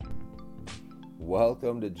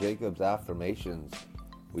Welcome to Jacob's Affirmations.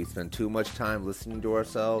 We spend too much time listening to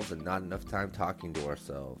ourselves and not enough time talking to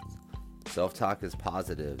ourselves. Self-talk is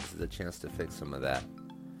positive. This is a chance to fix some of that.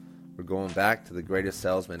 We're going back to the greatest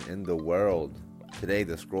salesman in the world. Today,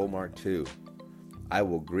 the scroll mark 2. I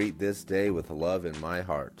will greet this day with love in my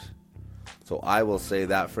heart. So I will say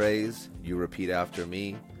that phrase. You repeat after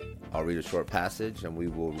me. I'll read a short passage and we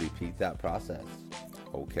will repeat that process.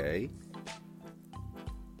 Okay?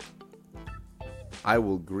 I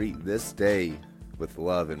will greet this day with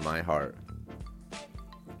love in my heart.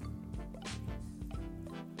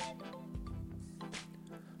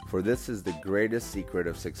 For this is the greatest secret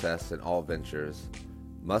of success in all ventures.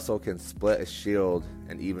 Muscle can split a shield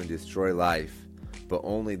and even destroy life, but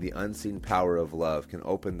only the unseen power of love can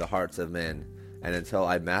open the hearts of men, and until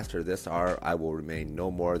I master this art, I will remain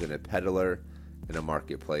no more than a peddler in a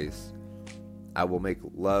marketplace. I will make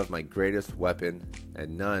love my greatest weapon,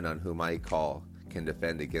 and none on whom I call can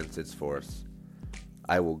defend against its force.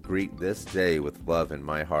 I will greet this day with love in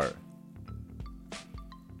my heart.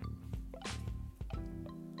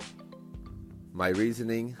 My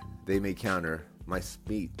reasoning they may counter, my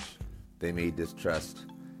speech they may distrust,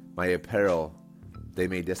 my apparel they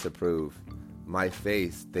may disapprove, my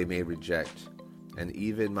face they may reject, and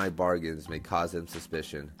even my bargains may cause them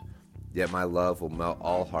suspicion. Yet my love will melt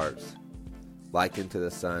all hearts, likened to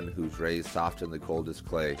the sun whose rays soften the coldest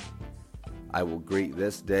clay. I will greet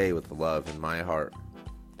this day with love in my heart.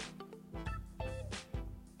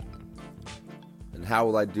 And how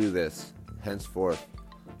will I do this? Henceforth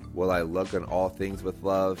will I look on all things with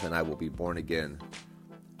love, and I will be born again.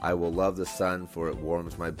 I will love the sun, for it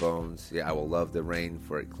warms my bones. Yea, I will love the rain,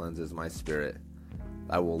 for it cleanses my spirit.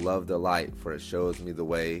 I will love the light, for it shows me the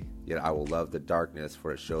way. Yet I will love the darkness,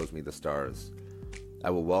 for it shows me the stars. I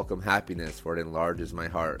will welcome happiness, for it enlarges my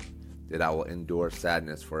heart. Yet I will endure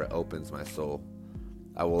sadness, for it opens my soul.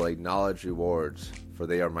 I will acknowledge rewards, for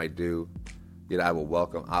they are my due. Yet I will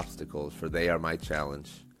welcome obstacles, for they are my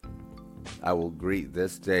challenge. I will greet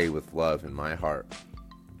this day with love in my heart.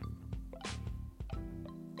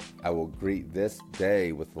 I will greet this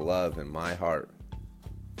day with love in my heart.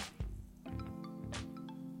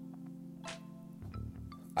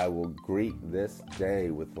 I will greet this day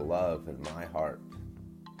with love in my heart.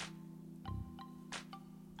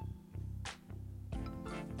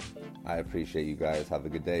 I appreciate you guys. Have a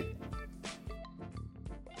good day.